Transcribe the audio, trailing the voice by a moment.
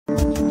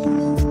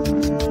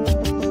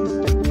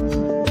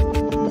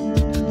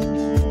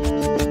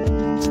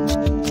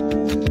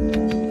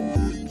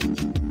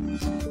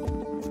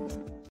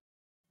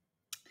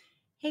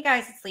Hey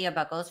guys, it's Leah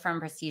Buckles from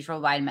Prestige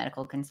Worldwide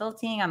Medical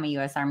Consulting. I'm a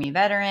U.S. Army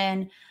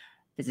veteran,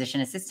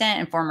 physician assistant,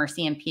 and former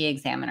CMP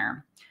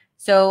examiner.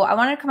 So I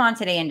wanted to come on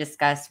today and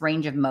discuss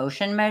range of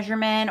motion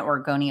measurement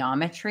or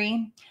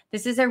goniometry.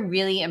 This is a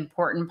really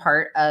important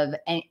part of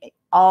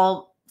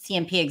all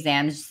CMP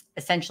exams,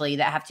 essentially,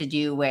 that have to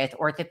do with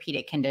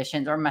orthopedic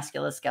conditions or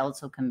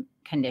musculoskeletal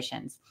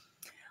conditions.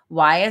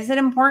 Why is it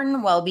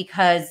important? Well,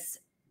 because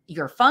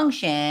your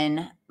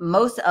function,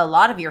 a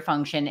lot of your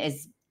function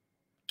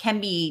can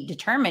be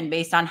determined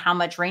based on how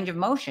much range of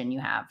motion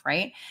you have,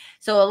 right?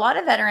 So a lot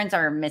of veterans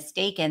are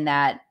mistaken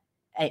that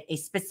a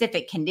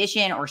specific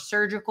condition or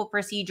surgical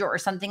procedure or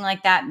something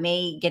like that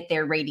may get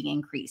their rating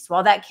increased.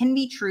 While that can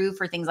be true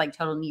for things like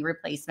total knee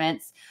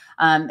replacements,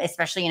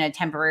 especially in a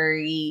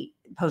temporary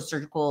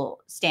post-surgical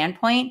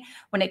standpoint,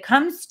 when it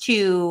comes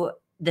to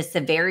the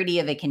severity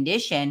of a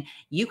condition,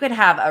 you could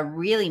have a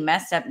really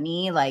messed up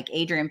knee like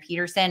Adrian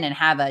Peterson and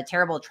have a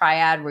terrible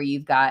triad where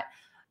you've got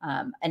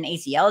an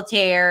ACL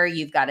tear,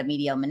 you've got a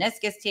medial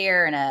meniscus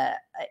tear, and a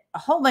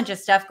whole bunch of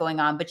stuff going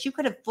on, but you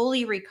could have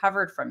fully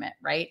recovered from it,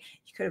 right?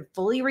 You could have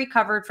fully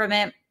recovered from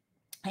it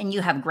and you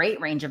have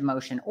great range of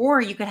motion. Or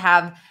you could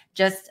have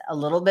just a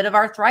little bit of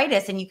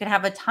arthritis and you could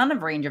have a ton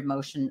of range of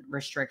motion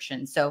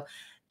restrictions. So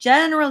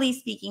generally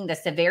speaking, the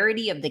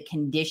severity of the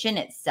condition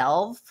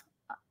itself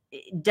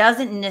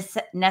doesn't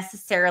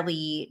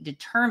necessarily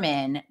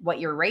determine what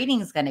your rating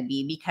is going to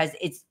be, because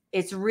it's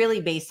really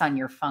based on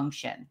your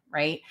function,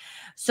 right?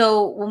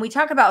 So when we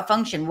talk about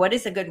function, what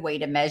is a good way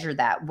to measure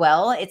that?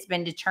 Well, it's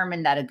been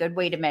determined that a good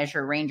way to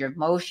measure range of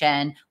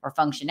motion or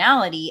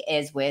functionality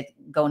is with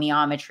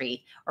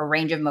goniometry or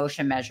range of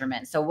motion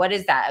measurement. So what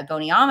is that? A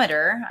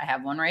goniometer, I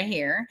have one right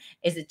here,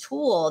 is a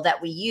tool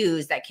that we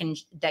use that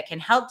can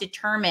help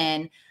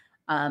determine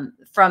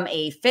from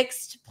a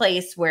fixed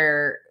place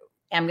where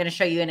I'm going to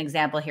show you an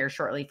example here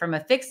shortly. From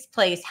a fixed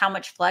place, how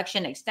much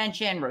flexion,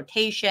 extension,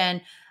 rotation,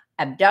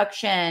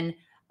 abduction.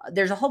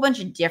 There's a whole bunch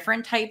of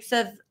different types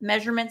of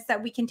measurements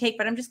that we can take,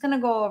 but I'm just going to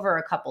go over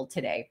a couple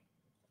today.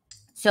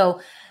 So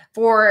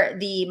for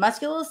the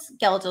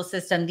musculoskeletal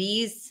system,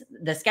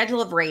 the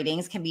schedule of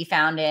ratings can be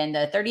found in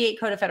the 38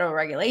 Code of Federal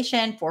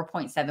Regulation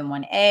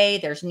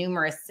 4.71a. There's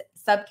numerous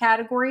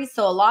subcategories.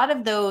 So a lot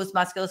of those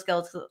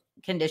musculoskeletal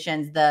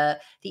conditions, the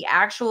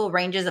actual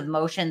ranges of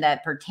motion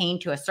that pertain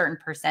to a certain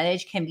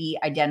percentage can be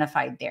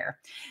identified there.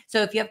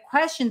 So if you have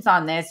questions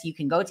on this, you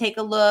can go take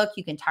a look.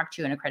 You can talk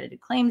to an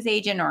accredited claims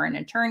agent or an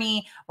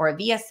attorney or a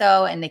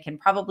VSO, and they can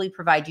probably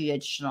provide you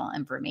additional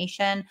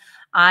information.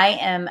 I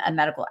am a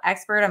medical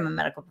expert. I'm a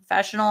medical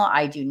professional.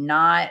 I do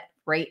not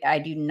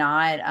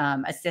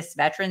assist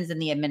veterans in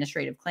the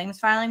administrative claims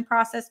filing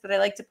process, but I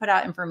like to put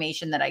out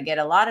information that I get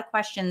a lot of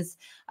questions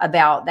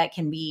about that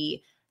can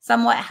be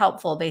somewhat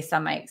helpful based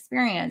on my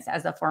experience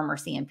as a former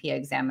CMP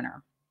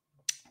examiner.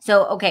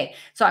 So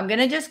I'm going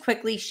to just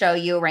quickly show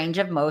you a range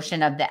of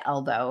motion of the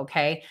elbow.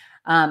 Okay.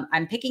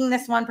 I'm picking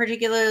this one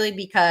particularly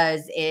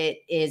because it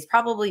is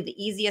probably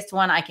the easiest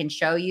one I can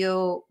show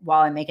you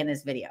while I'm making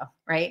this video,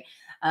 right?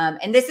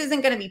 And this isn't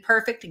going to be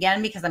perfect,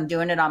 again, because I'm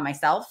doing it on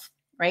myself,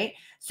 right?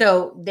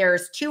 So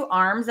there's two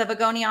arms of a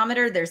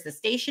goniometer. There's the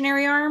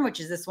stationary arm, which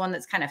is this one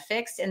that's kind of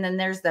fixed. And then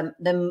there's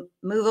the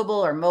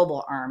movable or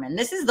mobile arm. And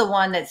this is the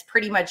one that's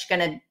pretty much going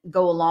to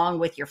go along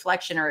with your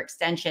flexion or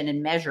extension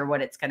and measure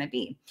what it's going to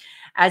be.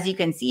 As you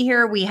can see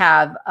here, we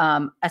have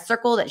a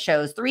circle that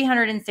shows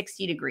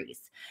 360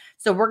 degrees.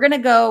 So we're going to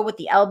go with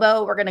the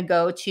elbow. We're going to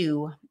go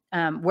to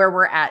where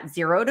we're at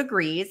 0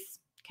 degrees.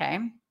 Okay.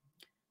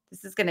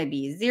 This is going to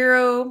be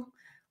 0.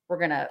 We're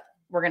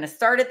going to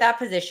start at that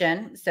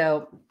position.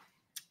 So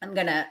I'm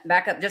going to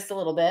back up just a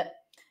little bit.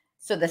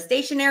 So the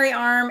stationary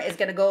arm is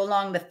going to go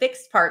along the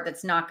fixed part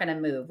that's not going to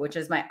move, which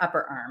is my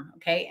upper arm.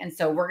 Okay. And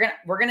so we're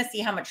going to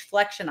see how much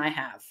flexion I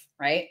have,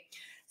 right?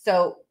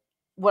 So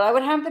what I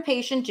would have the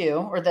patient do,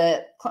 or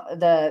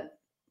the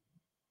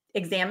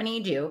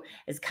examinee do,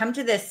 is come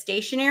to this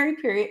stationary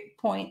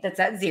point that's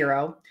at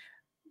 0,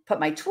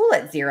 put my tool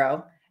at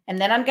 0, and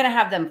then I'm going to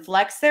have them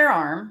flex their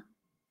arm.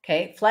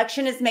 Okay.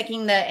 Flexion is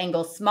making the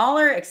angle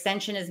smaller.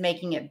 Extension is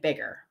making it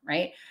bigger,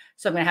 right?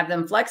 So I'm going to have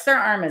them flex their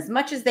arm as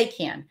much as they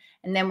can.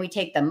 And then we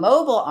take the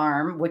mobile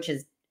arm, which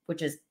is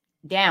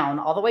down,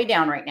 all the way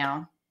down right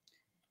now.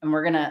 And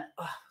we're going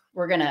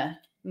to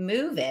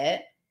move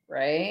it,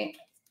 right?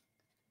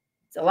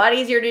 It's a lot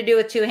easier to do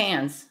with two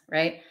hands,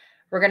 right?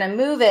 We're going to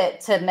move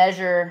it to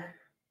measure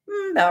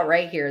about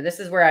right here. This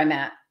is where I'm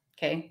at.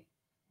 Okay.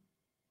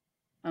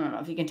 I don't know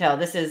if you can tell.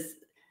 This is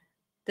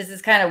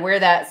kind of where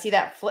that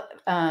that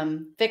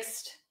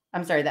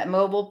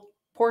mobile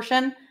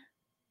portion,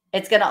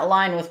 it's going to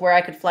align with where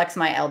I could flex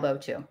my elbow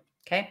to.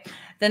 Okay.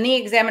 Then the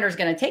examiner is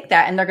going to take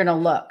that and they're going to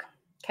look.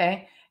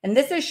 Okay. And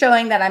this is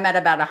showing that I'm at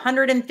about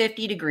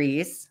 150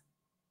 degrees.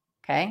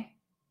 Okay.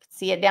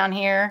 See it down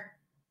here,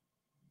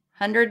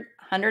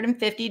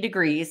 150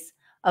 degrees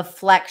of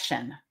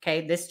flexion.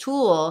 Okay. This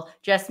tool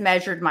just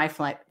measured my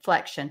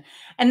flexion,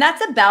 and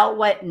that's about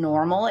what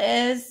normal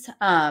is.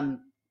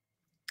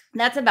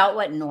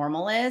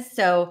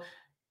 So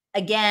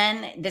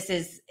again, this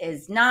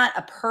is not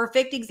a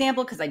perfect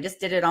example because I just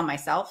did it on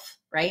myself,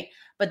 right?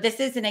 But this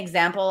is an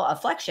example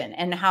of flexion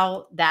and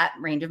how that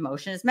range of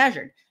motion is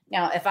measured.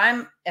 Now, if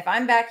I'm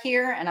back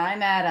here and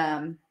I'm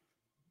at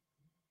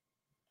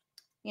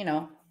you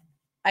know,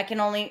 I can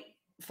only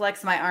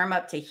flex my arm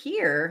up to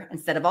here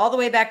instead of all the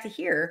way back to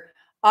here.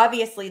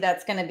 Obviously,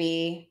 that's going to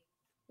be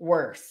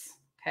worse.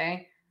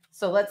 Okay.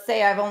 So let's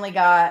say I've only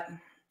got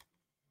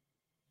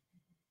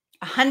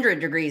 100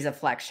 degrees of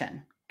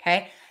flexion.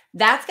 Okay.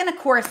 That's going to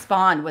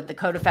correspond with the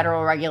Code of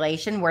Federal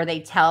Regulation where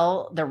they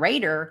tell the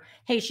rater,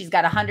 hey, she's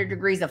got 100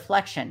 degrees of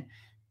flexion.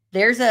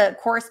 There's a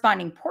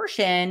corresponding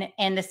portion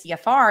in the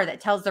CFR that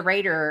tells the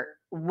rater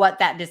what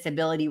that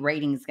disability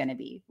rating is going to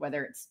be,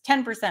 whether it's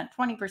 10%,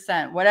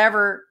 20%,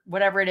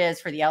 whatever it is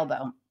for the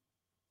elbow.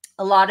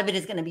 A lot of it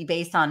is going to be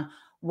based on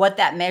what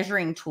that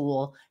measuring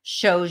tool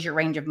shows your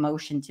range of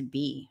motion to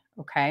be.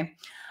 Okay.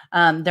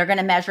 They're going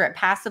to measure it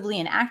passively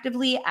and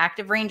actively.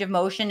 Active range of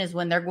motion is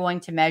when they're going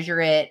to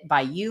measure it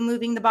by you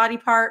moving the body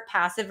part.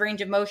 Passive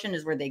range of motion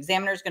is where the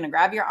examiner is going to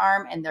grab your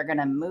arm and they're going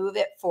to move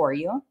it for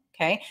you.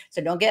 Okay.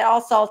 So don't get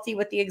all salty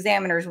with the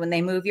examiners when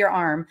they move your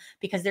arm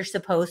because they're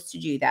supposed to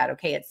do that.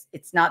 Okay.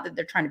 It's not that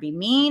they're trying to be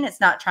mean.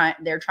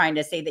 They're trying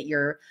to say that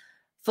you're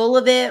full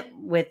of it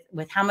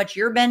with how much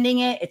you're bending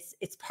it.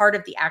 It's part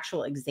of the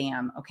actual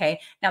exam. Okay.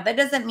 Now that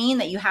doesn't mean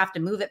that you have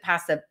to move it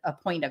past a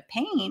point of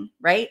pain,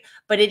 right?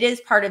 But it is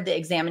part of the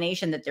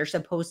examination that they're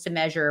supposed to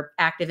measure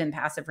active and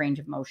passive range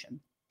of motion.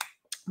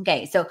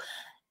 Okay. So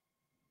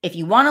if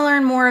you want to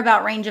learn more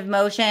about range of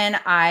motion,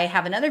 I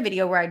have another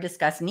video where I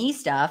discuss knee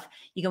stuff.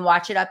 You can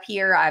watch it up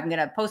here. I'm going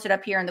to post it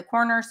up here in the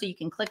corner so you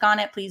can click on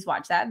it. Please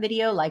watch that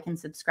video, like and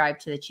subscribe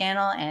to the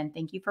channel. And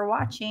thank you for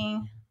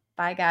watching.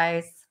 Bye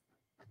guys.